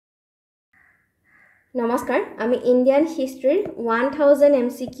নমস্কাৰ আমি ইণ্ডিয়ান হিষ্ট্ৰীৰ 1000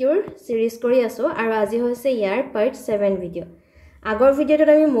 MCQৰ সিৰিজ কৰি আছো আৰু আজি হৈছে ইয়াৰ Part-7 ভিডিও আগৰ ভিডিওটোত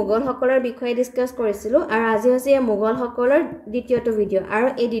আমি মোগলসকলৰ বিষয়ে ডিসকাস কৰিছিলো আৰু আজি হৈছে এই মোগলসকলৰ দ্বিতীয়টো ভিডিও আৰু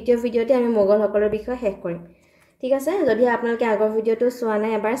এই দ্বিতীয় ভিডিওতে আমি মোগলসকলৰ বিষয়ে শেষ কৰিম ঠিক আছে যদি আপোনালোকে আগৰ ভিডিওটো চোৱা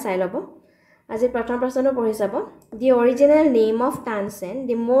নাই এবাৰ চাই লব আজি প্ৰথম প্ৰশ্নটো পঢ়ি চাব The original name of Tansen,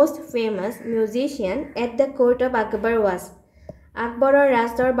 the most famous musician at the court of Akbar was আকবৰৰ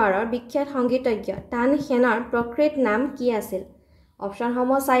ৰাজদৰবাৰৰ বিখ্যাত সংগীতজ্ঞ তানসেনৰ প্ৰকৃত নাম কি আছিল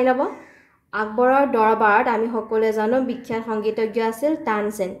অপচনসমূহ চাই লব আকবৰৰ দৰবাৰত আমি সকলোৱে জানো বিখ্যাত সংগীতজ্ঞ আছিল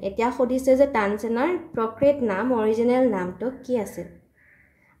তানসেন এতিয়া খুদিছে যে তানসেনৰ প্ৰকৃত নাম অৰিজিনেল নামটো কি আছিল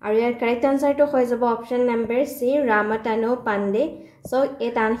আৰু ইয়াৰ কাৰেক্ট আনসাৰটো হৈ যাব অপচন নম্বৰ সি ৰামতানু পাণ্ডে সো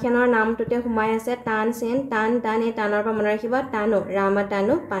এই তানসেনৰ নামটোতে সোমাই আছে তানসেন টান এই টানৰ পৰা মনত ৰাখিবা টানু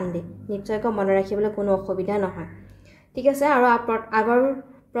ৰামতানু পাণ্ডে নিশ্চয়কৈ মনত ৰাখিবলৈ কোনো অসুবিধা নহয় ঠিক আছে আৰু আগৰ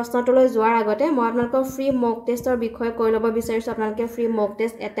প্ৰশ্নটোলৈ যোৱাৰ আগতে মই আপোনালোকক ফ্ৰী মক টেষ্টৰ বিষয়ে কৈ ল'ব বিচাৰিছো আপোনালোকে ফ্ৰী মক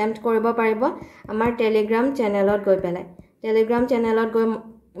টেষ্ট এটেম্প্ট কৰিব পাৰিব আমাৰ টেলিগ্ৰাম চেনেলত গৈ পেলাই টেলিগ্ৰাম চেনেলত গৈ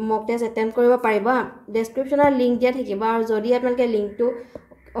মক টেষ্ট এটেম্প্ট কৰিব পাৰিব ডেসক্ৰিপচনৰ লিংক দিয়া থাকিব আৰু যদি আপোনালোকে লিংকটো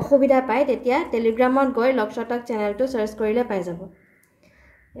অসুবিধা পায় তেতিয়া টেলিগ্ৰামত গৈ লক্ষ্যটক চেনেলটো সাৰ্চ কৰিলে পাই যাব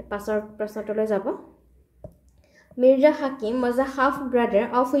এই পাছৰ প্ৰশ্নটোলৈ যাব মিৰ্জা হাকিম was a half brother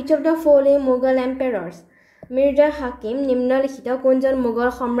of which of the following Mughal emperors Mirza হাকিম নিম্নলিখিত কোনজন মোগল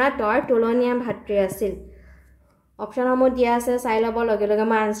সম্ৰাটৰ তুলনীয়া ভাতৃ আছিল অপচনসমূহ দিয়া আছে চাই ল'ব লগে লগে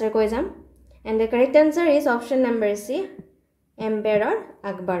মই আনসাৰ কৈ যাম and the correct answer is option number C emperor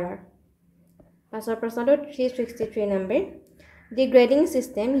আকবৰৰ পাছৰ প্ৰশ্নটো 363 number The grading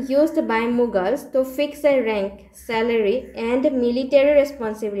system used by Mughals to fix a rank, salary and military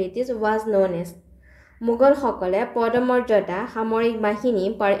responsibilities was known as Mughal সকলে পদমৰ্যাদা সামৰিক বাহিনী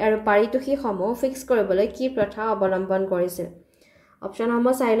আৰু পাৰিতোষিকসমূহ ফিক্স কৰিবলৈ কি প্ৰথা অৱলম্বন কৰিছিল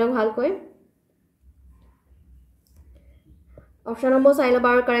অপচনসমূহ চাই লওক ভালকৈ অপচনসমূহ চাই লওক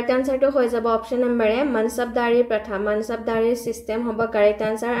আৰু কাৰেক্ট আনসাৰটো হৈ যাব অপচন নম্বৰ এ মনসবদাৰী প্ৰথা মনসবদাৰী সিস্টেম হ'ব কাৰেক্ট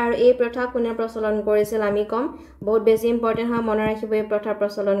আনসাৰ আৰু এই প্ৰথা কোনে প্ৰচলন কৰিছিল আমি কম বহুত বেছি ইম্পৰ্টেন্ট হয় মনত ৰাখিব এই প্ৰথা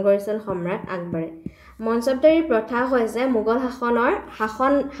প্ৰচলন কৰিছিল সম্ৰাট আকবৰে মনসবদাৰী প্ৰথা হৈছে মুগল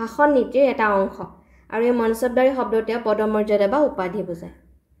শাসন নীতিৰ এটা অংশ আৰু এই মনসবদাৰী শব্দটোৱে পদমৰ্যাদা বা উপাধি বুজায়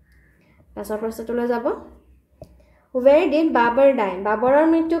পাছৰ প্ৰশ্নটোলৈ যাব Where did Babur die বাবৰৰ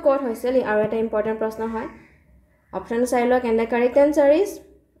মৃত্যু ক'ত হৈছিল আৰু এটা ইম্পৰ্টেন্ট প্ৰশ্ন হয় অপচন চাই লওক and the correct answer is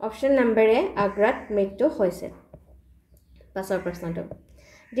option number এ আগ্ৰাত মৃত্যু হৈছিল পাছৰ প্ৰশ্নটো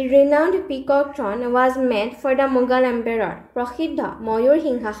The renowned peacock throne was made for the Mughal emperor প্ৰসিদ্ধ ময়ূৰ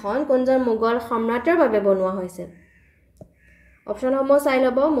সিংহাসন কোনজন মোগল সম্ৰাটৰ বাবে বনোৱা হৈছিল অপচনসমূহ চাই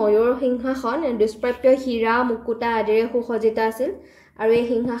ল'ব ময়ূৰ সিংহাসন দুষ্প্ৰাপ্য হীৰা মুকুতা আদিৰে সুসজ্জিত আছিল আৰু এই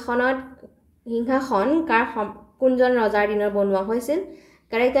সিংহাসন কোনজন ৰজাৰ দিনত বনোৱা হৈছিল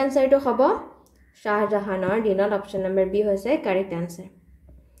কাৰেক্ট আনসাৰটো হ'ব শাহজাহানৰ দিনত অপচন নম্বৰ বি হৈছে কাৰেক্ট আনসাৰ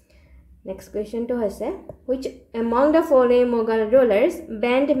নেক্সট কোৱেশ্চনটো হৈছে which among the following Mughal rulers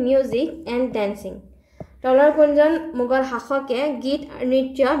banned music and dancing তলৰ কোনজন মোগল শাসকে গীত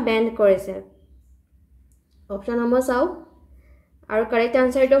নৃত্য বেন কৰিছিল অপচনসমূহ চাও আৰু কাৰেক্ট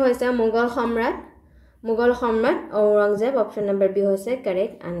আনসাৰটো হৈছে মোগল সম্ৰাট ঔৰংজেব অপচন নম্বৰ বি হৈছে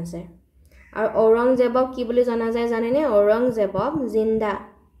কাৰেক্ট আনসাৰ আৰু ঔৰংজেবক কি বুলি জনা যায় জানেনে ঔৰংজেবক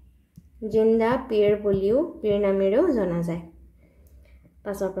জিন্দা পীৰ নামেৰেও জনা যায়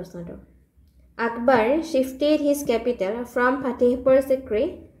পাছৰ প্ৰশ্নটো Akbar shifted his capital from Fatehpur Sikri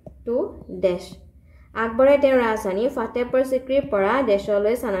to Desh আকবৰে তেওঁৰ ৰাজধানী ফাতেহপুৰ সিক্ৰিৰ পৰা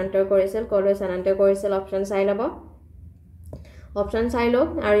দেশলৈ স্থানান্তৰ কৰিছিল কলৈ স্থানান্তৰ কৰিছিল অপচন চাই লব অপচন চাই লওক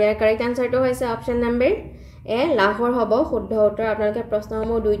আৰু ইয়াৰ কাৰেক্ট আনসাৰটো হৈছে অপচন নম্বৰ এ লাহোৰ হ'ব শুদ্ধ উত্তৰ আপোনালোকে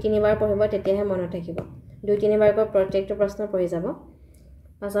প্ৰশ্নসমূহ 2-3 বাৰ পঢ়িব তেতিয়াহে মনত থাকিব 2-3 বাৰকৈ প্ৰত্যেকটো প্ৰশ্ন পঢ়ি যাব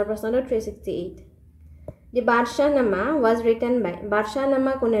পাছৰ প্ৰশ্নটো 368 The Badshah-nama was written by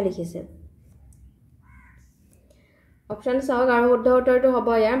Badshah-nama কোনে লিখিছিল অপচন চাওক আৰু শুদ্ধ উত্তৰটো হ'ব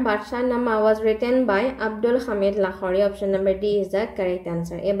ইয়াৰ Badshah-nama was written by Abdul Hamid লাহোৰী option number D is the correct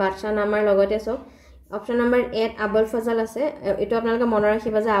answer এই Badshah-namaৰ লগতে চাওক অপচন নম্বৰ এ আবুল ফজল আছে এটো আপোনালোকে মনত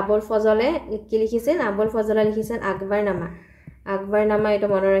ৰাখিব যে আবুল ফজলে কি লিখিছিল আবুল ফজলে লিখিছিল আকবৰনামা এটো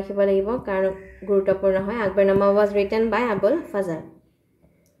মনত ৰাখিব লাগিব কাৰণ গুৰুত্বপূৰ্ণ হয় Akbarnama was written by Abul Fazal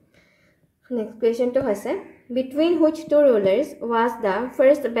next কোৱেশ্চনটো হৈছে between which two rulers was the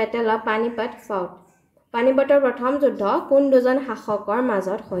first battle of Panipat fought পানিপটৰ প্ৰথম যুদ্ধ কোন দুজন শাসকৰ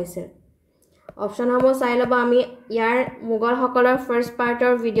মাজত হৈছিল অপচনসমূহ চাই ল'ব আমি ইয়াৰ মোগল সকলৰ ফাৰ্স্ট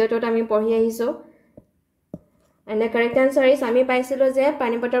পাৰ্টৰ ভিডিওটোত আমি পঢ়ি আহিছো and the correct answer is আমি পাইছিলো যে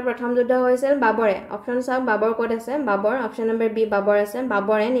পানিপটৰ প্ৰথম যুদ্ধ হৈছিল বাবৰে অপচন চাওক বাবৰ ক'ত আছে বাবৰ অপচন নম্বৰ বি বাবৰ আছে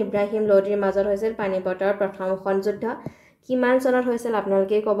বাবৰ এণ্ড ইব্ৰাহিম লোডিৰ মাজত হৈছিল পানিপটৰ প্ৰথমখন যুদ্ধ কিমান চনত হৈছিল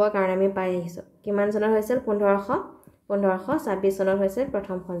আপোনালোকে ক'ব কাৰণ আমি পাই আহিছো কিমান চনত হৈছিল 1526 চনত হৈছিল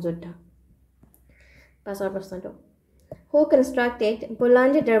প্ৰথমখন যুদ্ধ পাছৰ প্ৰশ্নটো Who constructed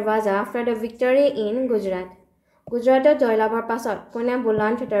Buland Darwaza after the victory in Gujarat গুজৰাটত জয়লাভৰ পাছত কোনে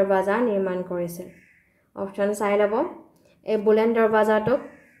বুলন্দ দৰৱাজা নিৰ্মাণ কৰিছিল অপচন চাই লব এই বুলন্দ দৰৱাজাটোক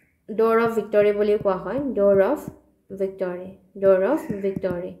ডোৰ অফ ভিক্টৰী বুলি কোৱা হয় ডোৰ অফ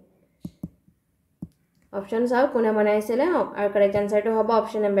ভিক্টৰী অপচন চাও কোনে বনাইছিল আৰু কাৰেক্ট আনসাৰটো হ'ব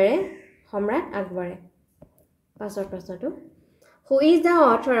অপচন নম্বৰ এ সম্ৰাট আকবৰে পাছৰ প্ৰশ্নটো Who is the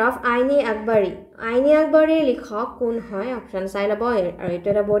author of Aini Akbari Aini Akbari লিখক কোন হয় অপচন চাই লব আৰু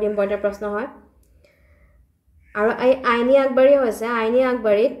এটা বহুত ইম্পৰ্টেন্ট প্ৰশ্ন হয় আৰু এই আইনি আকবৰী হৈছে আইনি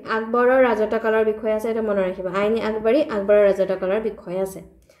আকবৰীত আকবৰৰ ৰাজত্বকালৰ বিষয় আছে এটা মনত ৰাখিব আইনি আকবৰী আকবৰৰ ৰাজত্বকালৰ বিষয় আছে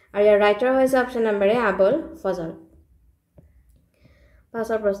আৰু ইয়াৰ ৰাইটাৰ হৈছে অপচন নম্বৰ এ আবুল ফজল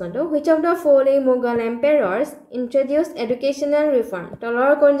পাছৰ প্ৰশ্নটো Which of the following Mughal emperors introduced educational reform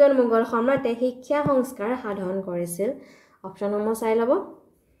তলৰ কোনজন মোগল সম্ৰাটে শিক্ষা সংস্কাৰ সাধন কৰিছিল অপচনসমূহ চাই লব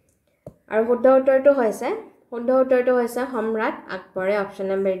আৰু শুদ্ধ উত্তৰটো হৈছে সম্ৰাট আকবৰে অপচন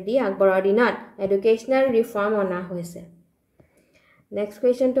নম্বৰ ডি আকবৰৰ দিনত এডুকেশনাল ৰিফৰ্ম অনা হৈছে নেক্সট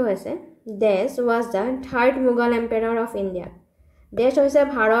কোৱেশ্চনটো হৈছে Desh was the third Mughal emperor of India Desh হৈছে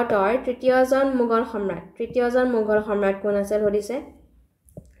ভাৰতৰ তৃতীয়জন মোগল সম্ৰাট কোন আছিল সুধিছে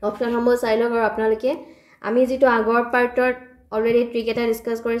অপচনসমূহ চাই লওক আৰু আপোনালোকে আমি যেটো আগৰ পাৰ্টত অলৰেডি ট্ৰিক এটা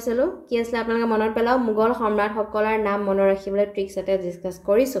ডিসকাস কৰিছিলো কি আছিল আপোনালোকে মনত পেলাও মোগল সম্ৰাট সকলৰ নাম মনত ৰাখিবলৈ ট্ৰিক্স এটা ডিসকাস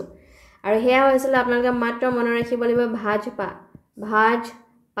কৰিছো আৰু হেয়া হৈছিল আপোনালোকে মাত্ৰ মনত ৰাখিব লাগিব ভাজ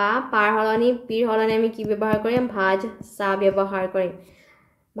পা পাৰ হলনি পীৰ হলনি আমি কি ব্যৱহাৰ কৰিম ভাজ সা ব্যৱহাৰ কৰিম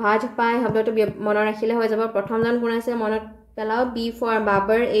ভাজ পাই শব্দটো মনত ৰাখিলে হৈ যাব প্ৰথমজন কোন আছে মনত পেলাও B for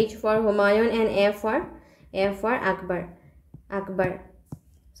Babur H for Humayun and A for Akbar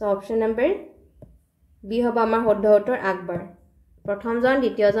so option number B হ'ব আমাৰ শুদ্ধ উত্তৰ আকবৰ প্ৰথমজন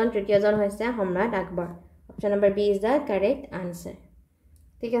দ্বিতীয়জন তৃতীয়জন হৈছে সম্ৰাট Akbar option number B is the correct answer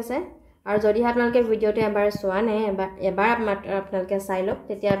ঠিক আছে আৰু যদি আপোনালোকে ভিডিওটো এবাৰ চোৱা নাই এবাৰ আপোনালোকে চাই লওক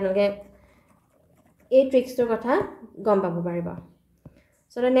তেতিয়া আপোনালোকে এই ট্ৰিক্সটোৰ কথা গম পাব পাৰিব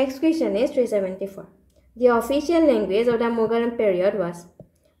so the next question is 374 the official language of the Mughal period was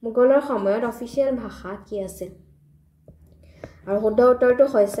মোগলৰ সময়ত অফিচিয়েল ভাষা কি আছিল আৰু শুদ্ধ উত্তৰটো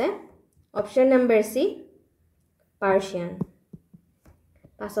হৈছে option number C Persian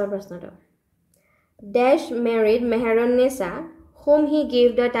পাছৰ প্ৰশ্নটো Dash married Meher-un-Nisa whom he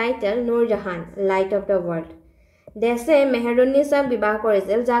gave the title Nur Jahan light of the world Deshe Meher-un-Nisa বিবাহ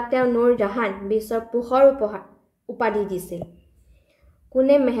কৰিছিল যাক তেওঁ নুৰ জাহান বিশ্বৰ পোহৰ উপাধি দিছিল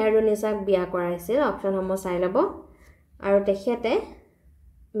কোনে Meher-un-Nisaক বিয়া কৰাইছিল অপচনসমূহ চাই লব আৰু তেখেতে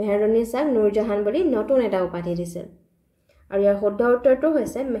Meher-un-Nisaক নুৰ জাহান বুলি নতুন এটা উপাধি দিছিল আৰু ইয়াৰ শুদ্ধ উত্তৰটো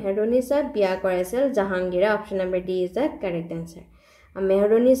হৈছে Meher-un-Nisaক বিয়া কৰাইছিল জাহাংগীৰে option number D is the correct answer আৰু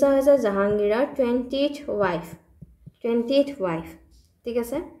Meher-un-Nisa হৈছে জাহাংগীৰৰ 20th wife ঠিক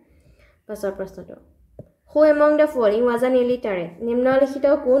আছে পাছৰ প্ৰশ্নটো Who among the following was an illiterate নিম্নলিখিত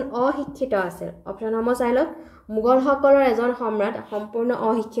কোন অশিক্ষিত আছিল অপচনসমূহ চাই লওক মোগল সকলৰ এজন সম্ৰাট সম্পূৰ্ণ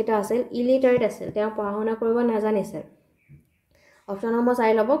অশিক্ষিত আছিল illiterate আছিল তেওঁ পঢ়া শুনা কৰিব নাজানিছিল অপচনসমূহ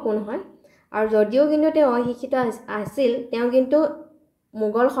চাই লব কোন হয় আৰু যদিও কিন্তু তেওঁ অশিক্ষিত আছিল তেওঁ কিন্তু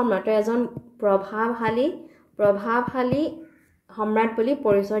মোগল সম্ৰাটৰ এজন প্ৰভাৱশালী সম্ৰাট বুলি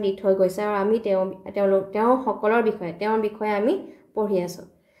পৰিচয় দি থৈ গৈছে আৰু আমি তেওঁ সকলৰ বিষয়ে আমি পঢ়ি আছো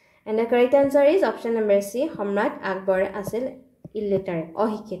and the correct answer is option number C সম্ৰাট আকবৰ আছিল illiterate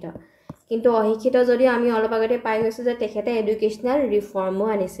অশিক্ষিত কিন্তু অশিক্ষিত যদি আমি অলপ আগতে পাই গৈছো যে তেখেতে এডুকেশনাল ৰিফৰ্মো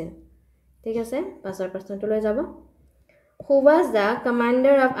আনিছিল ঠিক আছে পাছৰ প্ৰশ্নটো লৈ যাব Who was the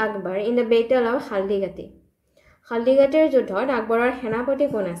commander of Akbar in the battle of Haldigati Haldigatir যুদ্ধত আকবৰৰ সেনাপতি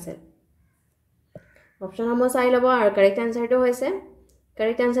কোন আছিল অপচনসমূহ চাই লব আৰু কাৰেক্ট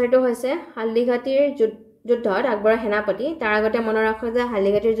আনসাৰটো হৈছে হালদিঘাটিৰ যুদ্ধত আকবৰৰ সেনাপতি তাৰ আগতে মনত ৰাখক যে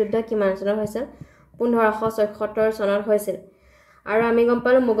হালদিঘাটিৰ যুদ্ধ কিমান চনত হৈছিল 1576 চনত হৈছিল আৰু আমি গম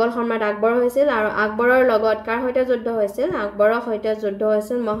পালো মোগল সম্ৰাট আকবৰ হৈছিল আৰু আকবৰৰ লগত কাৰ সৈতে যুদ্ধ হৈছিল আকবৰৰ সৈতে যুদ্ধ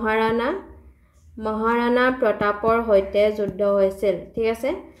হৈছিল মহাৰাণা প্ৰতাপৰ সৈতে যুদ্ধ হৈছিল ঠিক আছে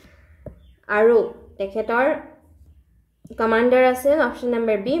আৰু তেখেতৰ কমান্ডাৰ আছিল অপচন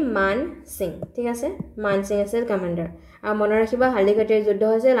নম্বৰ বি মান সিং ঠিক আছে মান সিং আছিল কমান্ডাৰ আৰু মনত ৰাখিবা হালদিঘাটিৰ যুদ্ধ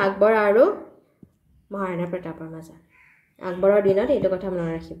হৈছিল আকবৰ আৰু মহাৰাণা প্ৰতাপৰ মাজত আকবৰৰ দিনত এইটো কথা মনত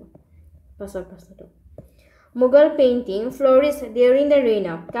ৰাখিব পাছৰ প্ৰশ্নটো Mughal painting flourished during the reign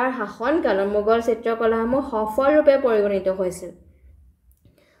of কাৰ শাসন কালত মোগল চিত্ৰকলাসমূহ সফল ৰূপে পৰিগণিত হৈছিল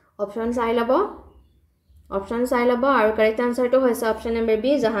অপচন চাই লব আৰু কাৰেক্ট আনসাৰটো হৈছে অপচন নম্বৰ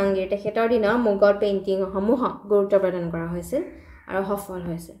বি জাহাংগীৰ তেখেতৰ দিনৰ মোগল পেইন্টিং সমূহ গুৰুত্ব প্ৰদান কৰা হৈছিল আৰু সফল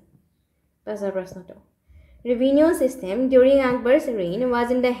হৈছিল পাছৰ প্ৰশ্নটো revenue system during Akbar's reign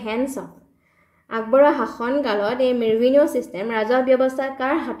was in the hands of Akbar শাসন কালত এই revenue system ৰাজহ ব্যৱস্থা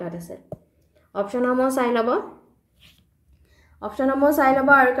কাৰ হাতত আছিল অপচন সমূহ চাই লব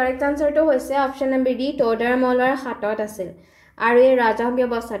আৰু কাৰেক্ট আনসাৰটো হৈছে অপচন নম্বৰ ডি তোডাৰমলৰ হাতত আছিল আৰু এই ৰাজহ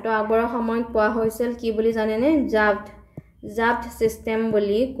ব্যৱস্থাটো আকবৰৰ সময়ত পোৱা হৈছিল কি বুলি জানেনে জাব্ত সিস্টেম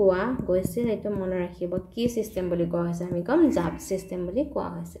বুলি কোৱা গৈছিল এটো মনত ৰাখিব কি সিস্টেম বুলি কোৱা হৈছে আমি কম জাব্ত সিস্টেম বুলি কোৱা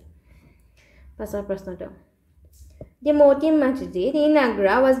হৈছিল পাছৰ প্ৰশ্নটো The Moti Masjid in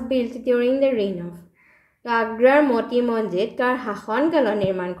Agra was built during the reign of Agra Moti Masjid কাৰ শাসন কালত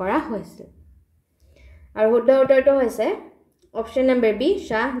নিৰ্মাণ কৰা হৈছিল আৰু শুদ্ধ উত্তৰটো হৈছে অপচন নম্বৰ বি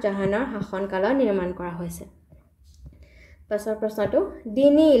শাহ জাহানৰ শাসন কালত নিৰ্মাণ কৰা হৈছিল পাছৰ প্ৰশ্নটো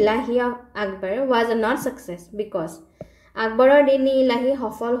দিনী ইলাহি of Akbar was not success because আকবৰৰ দিনী ইলাহি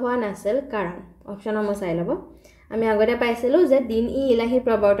সফল হোৱা নাছিল কাৰণ অপচন সমূহ চাই ল'ব আমি আগতে পাইছিলো যে দিন ই ইলাহি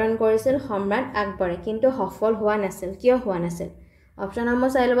প্ৰৱৰ্তন কৰিছিল সম্ৰাট আকবৰে কিন্তু সফল হোৱা নাছিল কিয় হোৱা নাছিল অপচন সমূহ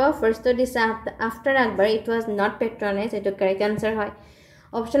চাই ল'ব ফাৰ্ষ্ট দিছে after Akbar it was not পেট্ৰনাইজ এটো কাৰেক্ট আনসাৰ হয়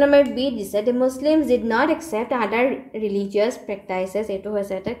অপচন নম্বৰ বি দিছে the Muslims did not accept other religious practices এটো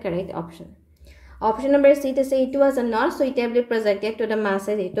হৈছে এটা কাৰেক্ট অপচন অপচন নম্বৰ সি দিছে it was not suitably projected to the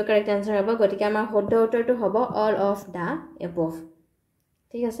masses এটো কাৰেক্ট আনসাৰ হ'ব গতিকে আমাৰ শুদ্ধ উত্তৰটো হ'ব all of the above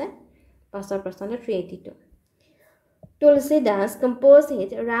ঠিক আছে পাছৰ প্ৰশ্নটো 382 Tulsidas composed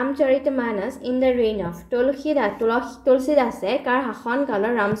his Ramcharitmanas in the reign of Tulsidase কাৰ শাসন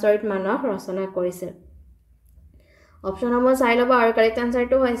কালত ৰামচৰিতমানস ৰচনা কৰিছিল অপচন নম্বৰ চাই ল'ব আৰু কাৰেক্ট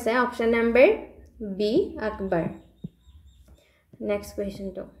আনসাৰটো হৈছে option number B Akbar next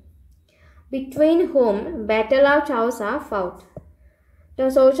কোৱেশ্চনটো Between whom battle of Chausa fought তো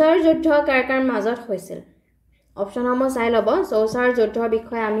চৌচাৰ যুদ্ধ কাৰ মাজত হৈছিল অপচন নম্বৰ চাই ল'ব চৌচাৰ যুদ্ধৰ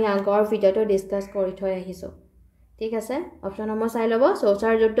বিষয়ে আমি আগৰ ভিডিঅটো ডিসকাস কৰি থৈ আহিছো ঠিক আছে অপচন নম্বৰ চাই ল'ব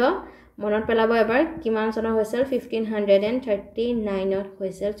চৌচাৰ যুদ্ধ মনত পেলাব এবাৰ কিমান চনৰ হৈছিল 1539 ত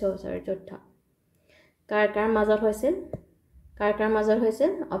হৈছিল চৌচাৰ যুদ্ধ কাৰ মাজত হৈছিল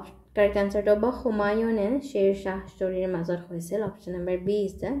কাৰেক্ট আনসাৰটো হ'ব হুমায়ুন এণ্ড শ্বেৰ শাহ ষ্টৰীৰ মাজত হৈছিল option number B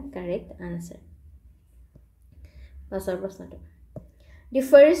is the correct answer পাছৰ প্ৰশ্নটো The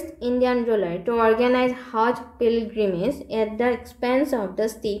first Indian ruler to organize Hajj pilgrimage at the expense of the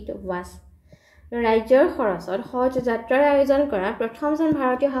state was ৰাজ্যৰ খৰচত হজ যাত্ৰাৰ আয়োজন কৰা প্ৰথমজন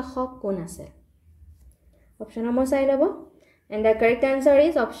ভাৰতীয় শাসক কোন আছিল অপচন নম্বৰ চাই ল'ব and the correct answer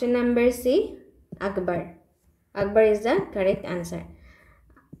is option number C Akbar is the correct answer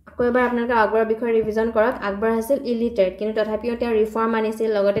আকৌ এবাৰ আপোনালোকে আকবৰৰ বিষয়ে ৰিভিজন কৰক আকবৰ আছিল ইলিটাৰেট কিন্তু তথাপিও তেওঁ ৰিফৰ্ম আনিছিল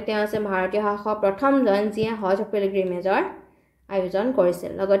লগতে তেওঁ আছে ভাৰতীয় শাসক প্ৰথমজন যিয়ে হজ পিলগ্ৰিমেজৰ আয়োজন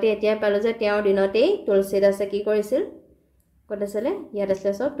কৰিছিল লগতে এতিয়া পালো যে তেওঁৰ দিনতেই তুলসীদাসে কি কৰিছিল কতেছিলে ইয়াত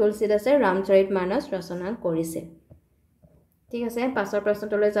আছে সব তুলসীদাসে ৰামচৰিতমানস ৰচনা কৰিছিল ঠিক আছে পাছৰ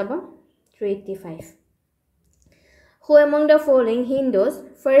প্ৰশ্নটোলৈ যাব 385 Who among the following Hindus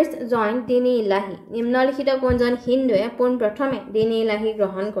first joined Dini Ilahi নিম্নলিখিত কোনজন হিন্দুৱে পোন প্ৰথমে Dini Ilahi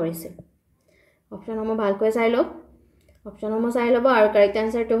গ্ৰহণ কৰিছিল অপচন সমূহ ভালকৈ চাই ল'ব আৰু কাৰেক্ট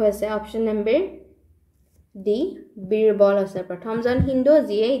আনসাৰটো হৈছে অপচন নম্বৰ ডি বীৰবল আছে প্ৰথমজন হিন্দু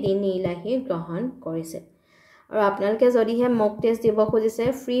যিয়ে Dini Ilahi গ্ৰহণ কৰিছিল আৰু আপোনালোকে যদিহে মক টেষ্ট দিব খুজিছে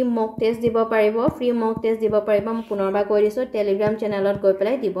ফ্ৰী মক টেষ্ট দিব পাৰিব মই পুনৰবাৰ কৈ দিছো টেলিগ্ৰাম চেনেলত গৈ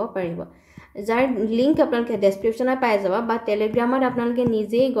পেলাই দিব পাৰিব যাৰ লিংক আপোনালোকে ডেসক্ৰিপচনত পাই যাব বা টেলিগ্ৰামত আপোনালোকে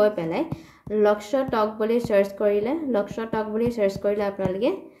নিজেই গৈ পেলাই লক্ষ্যটক বুলি সাৰ্চ কৰিলে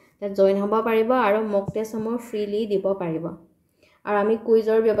আপোনালোকে জয়েন হ'ব পাৰিব আৰু মক টেষ্টসমূহ ফ্ৰীলি দিব পাৰিব আৰু আমি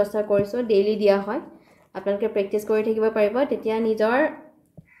কুইজৰ ব্যৱস্থা কৰিছো ডেইলি দিয়া হয় আপোনালোকে প্ৰেক্টিস কৰি থাকিব পাৰিব তেতিয়া নিজৰ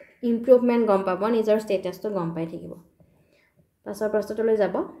ইমপ্ৰুভমেন্ট গম পাব নিজৰ ষ্টেটাসটো গম পাই থাকিব পাছৰ প্ৰশ্নটোলৈ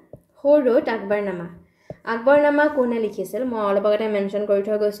যাব Who wrote আকবৰনামা কোনে লিখিছিল মই অলপ আগতে মেনশন কৰি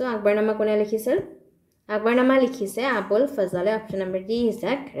থৈ গৈছো আকবৰনামা কোনে লিখিছিল আকবৰনামা লিখিছে Abul Fazle option number D is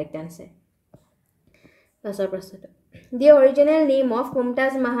the correct answer পাছৰ প্ৰশ্নটো The original name of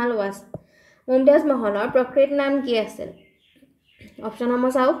Mumtaz Mahal was Mumtaz Mahalৰ প্ৰকৃত নাম কি আছিল অপচন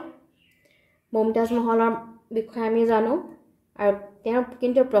নম্বৰ চাও Mumtaz Mahalৰ বিষয়ে আমি জানো আৰু তেওঁৰ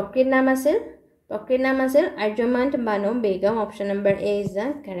কিন্তু প্ৰকৃত নাম আছিল আৰ্যমন্ত Banu Begum option number A is the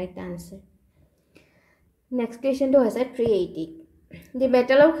correct answer Next question to us at 380. The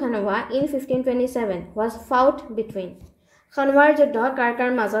Battle of Khanwa in 1527 was fought between Khanwar যুদ্ধ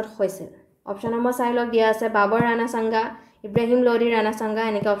কাৰ মাজত হৈছিল অপচন নম্বৰ চাই লওক দিয়া আছে বাবৰ ৰাণা সাংগা ইব্ৰাহিম লোডি ৰাণা সাংগা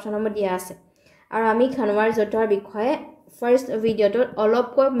এনেকৈ অপচন নম্বৰ দিয়া আছে আৰু আমি খানৱাৰ যুদ্ধৰ বিষয়ে ফাৰ্স্ট ভিডিঅটোত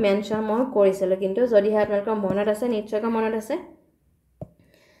অলপকৈ মেনশন মই কৰিছিল কিন্তু যদিহে আপোনালোকৰ মনত আছে নিশ্চয়কৈ মনত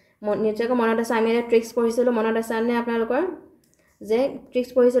আছে আমি এটা ট্ৰিক্স কৰিছিল মনত আছে নে আপোনালোকৰ যে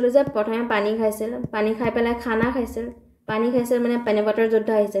ট্ৰিক্স কৰিছিল যে প্ৰথমে পানী খাই পেলাই খানা খাইছিল পানী খাইছিল মানে পানীপাতৰ যুদ্ধ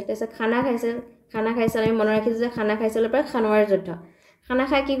আহিছিল তাৰপিছত খানা খাইছিল খানা খাইছিল আমি মনত ৰাখিছো যে খানা খাইছিল পৰা খানৱাৰ যুদ্ধ খানা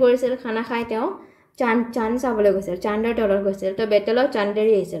খাই কি কৰিছিল খানা খাই তেওঁ চান্দ চাবলৈ গৈছিল চান্দৰ তলত গৈছিল তো বেটেল অফ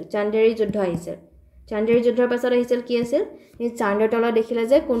চান্দেৰী আহিছিল চান্দেৰী যুদ্ধ আহিছিল চান্দেৰী যুদ্ধৰ পাছত আহিছিল কি আছিল এই চান্দৰ তলত দেখিলে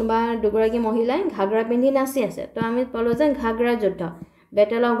যে কোনবা দুগৰাকী মহিলাই ঘাগৰা পিন্ধি নাচি আছে তো আমি পলো যে ঘাগৰা যুদ্ধ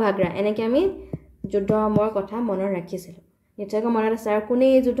বেটেল অফ ঘাগৰা এনেকৈ আমি যুদ্ধসমূহৰ কথা মনত ৰাখিছিলোঁ নিশ্চয়কৈ মনত আছে আৰু কোনে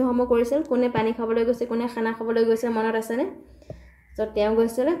এই যুদ্ধসমূহ কৰিছিল কোনে পানী খাবলৈ গৈছিল কোনে খানা খাবলৈ গৈছিল মনত আছেনে তো তেওঁ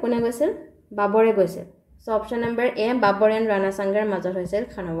গৈছিল কোনে গৈছিল বাবৰে গৈছিল so option number A Babar and Rana সাংগাৰ মাজত হৈছিল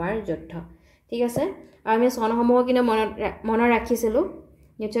খানৱাৰ যুদ্ধ ঠিক আছে আৰু আমি চনসমূহ কিন্তু মনত ৰাখিছিলোঁ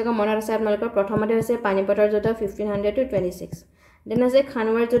নিশ্চয়কৈ মনত আছে আপোনালোকৰ প্ৰথমতে হৈছে পানীপতৰ যুদ্ধ 1500 to 26 দেন আছে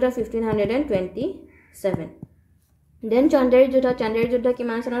খানৱাৰ যুদ্ধ 1527 দেন চান্দেৰী যুদ্ধ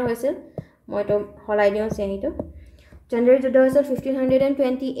কিমান চনত হৈছিল মই তো হলাই দিওঁ চেহিটো চান্দেৰী যুদ্ধ হৈছিল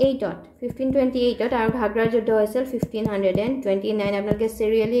 1528 আৰু ঘাগৰা যুদ্ধ হৈছিল 1529 আপোনালোকে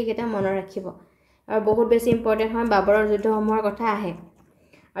চিৰিয়েলি এটা মনত ৰাখিব আৰু বহুত বেছি ইম্পৰ্টেন্ট হয় বাবৰৰ যুদ্ধসমূহৰ কথা আহে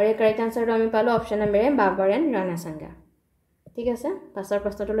আৰু এই কাৰেক্ট আনসাৰটো আমি পালো option number A Babar and Rana সাংগা ঠিক আছে পাছৰ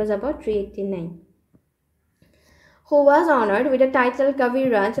প্ৰশ্নটোলৈ যাব 389 Who was honored with the title Kavi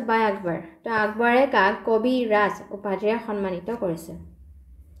Raj by Akbar তো আকবৰে কাক কবি ৰাজ উপাধিৰে সন্মানিত কৰিছিল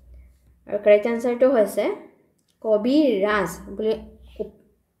আৰু কাৰেক্ট আনসাৰটো হৈছে কবি ৰাজ বুলি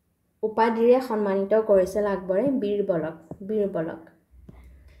উপাধিৰে সন্মানিত কৰিছিল আকবৰে বীৰবলক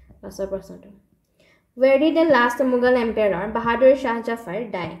পাছৰ প্ৰশ্নটো Where did the last Mughal emperor Bahadur Shah Jafar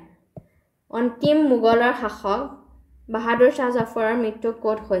die অন্তিম মুগলৰ শাসক বাহাদুৰ শাহ জাফৰৰ মৃত্যু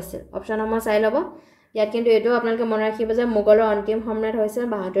ক'ত হৈছিল অপশ্যন নম্বৰ চাই ল'ব ইয়াত কিন্তু এটো আপোনালোকে মনত ৰাখিব যে মুগলৰ অন্তিম সম্ৰাট হৈছিল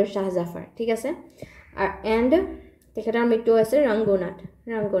বাহাদুৰ শাহ জাফৰ ঠিক আছে এণ্ড তেখেতৰ মৃত্যু হৈছিল ৰংগুনাথ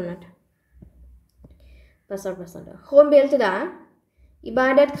পাছৰ প্ৰশ্নটো Who built the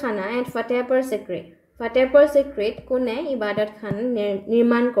ইবাদত খানা এট ফতেহপুৰ সিক্ৰীত কোনে ইবাদত খানা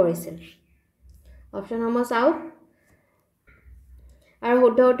নিৰ্মাণ কৰিছিল অপশ্যন নম্বৰ চাওক আৰু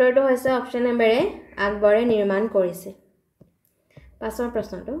শুদ্ধ উত্তৰটো হৈছে অপশ্যন নম্বৰ এ আকবৰে নিৰ্মাণ কৰিছিল পাছৰ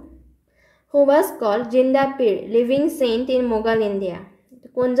প্ৰশ্নটো Who was called জিন্দা Pir living সেইণ্ট in Mughal India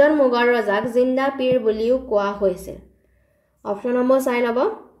কোনজন মুঘল ৰজাক জিন্দা পীৰ বুলিও কোৱা হৈছিল অপশ্যন নম্বৰ চাই ল'ব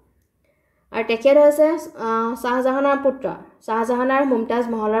আৰু তেখেত হৈছে শাহজাহানৰ পুত্ৰ শাহজাহান আৰু মুমতাজ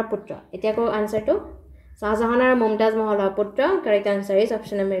মহলৰ পুত্ৰ এতিয়া কো আনসাৰটো শাহজাহান আৰু মুমতাজ মহলৰ পুত্ৰ correct answer is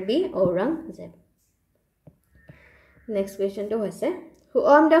option number B Aurangzeb next কুৱেশ্যনটো হৈছে Who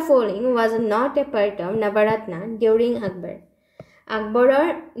of the following was not a part of Navaratna during Akbar আকবৰৰ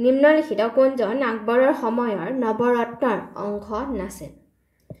নিম্নলিখিত কোনজন আকবৰৰ সময়ৰ নৱৰত্নৰ অংশ নাছিল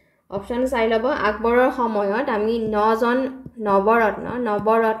অপশ্যন চাই ল'ব আকবৰৰ সময়ত আমি 9জন নৱৰত্ন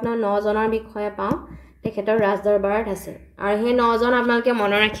 9জনৰ বিষয়ে পাওঁ তেখেতৰ ৰাজদৰবাৰত আছিল আৰু সেই 9জন আপোনালোকে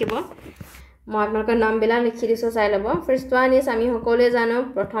মনত ৰাখিব মই আপোনালোকৰ নামবিলাক লিখি দিছো চাই ল'ব ফাৰ্স্ট ওয়ান ইজ আমি সকলোৱে জানো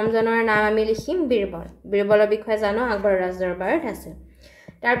প্ৰথমজনৰ নাম আমি লিখিম বীৰবলৰ বিষয়ে জানো আকবৰৰ ৰাজদৰবাৰত আছিল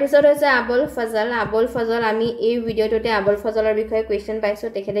তাৰ পিছত হৈছে আবুল ফজল আমি এই ভিডিওটোতে আবুল ফজলৰ বিষয়ে কোৱেশ্চন পাইছো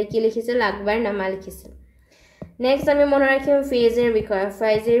তেখেতে কি লিখিছিল আকবৰ নামা লিখিছিল নেক্সট আমি মনত ৰাখিম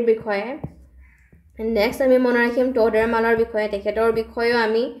ফাইজিৰ বিষয়ে নেক্সট আমি মনত ৰাখিম তদৰমালৰ বিষয়ে তেখেতৰ বিষয়েও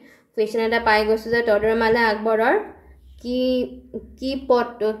আমি কোৱেশ্চন এটা পাই গৈছো যে তদৰমালে আকবৰৰ কি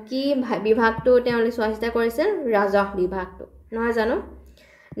বিভাগটো তেওঁলোকে চোৱাচিতা কৰিছিল ৰাজহ বিভাগটো নহয় জানো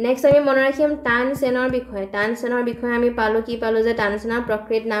নেক্সট আমি মনত ৰাখিম তানসেনৰ বিষয়ে আমি পালো যে তানসেনৰ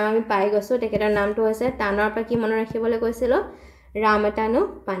প্ৰকৃত নাম আমি পাই গৈছো তেখেতৰ নামটো হৈছে তানৰ পৰা কি মনত ৰাখিবলৈ কৈছিল ৰামতানু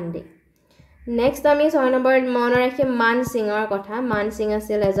পাণ্ডে নেক্সট আমি 6 নম্বৰত মনত ৰাখিম মান সিংৰ কথা মান সিং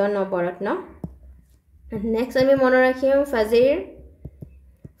আছিল এজন নৱৰত্ন নেক্সট আমি মনত ৰাখিম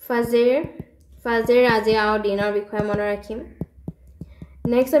ফাজিৰ ৰাজিয়াউদ্দিনৰ বিষয়ে মনত ৰাখিম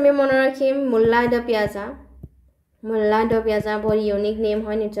নেক্সট আমি মনত ৰাখিম মুল্লা দ পিয়াজা বহুত ইউনিক নেম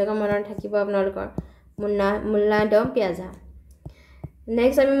হয় নিশ্চয়কৈ মনত থাকিব আপোনালোকৰ মুল্লা দ পিয়াজা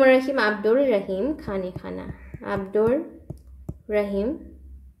নেক্সট আমি মনত ৰাখিম আব্দুৰ ৰহিম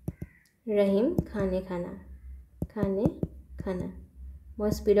খানে মই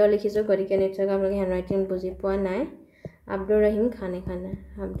স্পিডত লিখিছো গতিকে নিশ্চয়কৈ আপোনালোকে হেণ্ডৰাইটিং বুজি পোৱা নাই আব্দুৰ ৰহিম খানে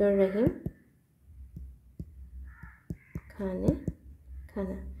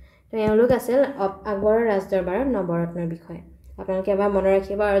তেওঁলোক আছিল আকবৰৰ ৰাজদৰবাৰৰ নৱৰত্নৰ বিষয়ে আপোনালোকে এবাৰ মনত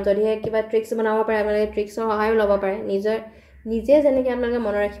ৰাখিব আৰু যদি কিবা ট্ৰিক্স বনাব পাৰে আপোনালোকে ট্ৰিক্সৰ সহায়ও ল'ব পাৰে নিজে যেনেকৈ আপোনালোকে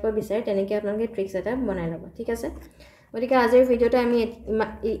মনত ৰাখিব বিচাৰে তেনেকৈ আপোনালোকে ট্ৰিক্স এটা বনাই ল'ব ঠিক আছে গতিকে আজিৰ ভিডিওতে আমি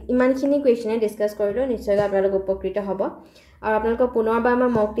ইমানখিনি কুৱেশ্যনে ডিছকাছ কৰিলোঁ নিশ্চয়কৈ আপোনালোক উপকৃত হ'ব আৰু আপোনালোকক পুনৰবাৰ মই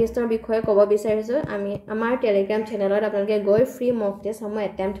মক টেষ্টৰ বিষয়ে ক'ব বিচাৰিছোঁ আমি আমাৰ টেলিগ্ৰাম চেনেলত আপোনালোকে গৈ ফ্ৰী মক টেষ্টসমূহ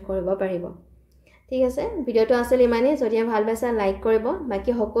এটেম্প্ট কৰিব পাৰিব ঠিক আছে ভিডিওটো আছিল ইমানেই যদি ভাল পাইছে লাইক কৰিব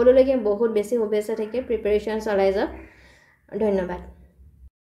বাকি সকলোলৈকে বহুত বেছি শুভেচ্ছা থাকে প্ৰিপাৰেচন চলাই যাওক ধন্যবাদ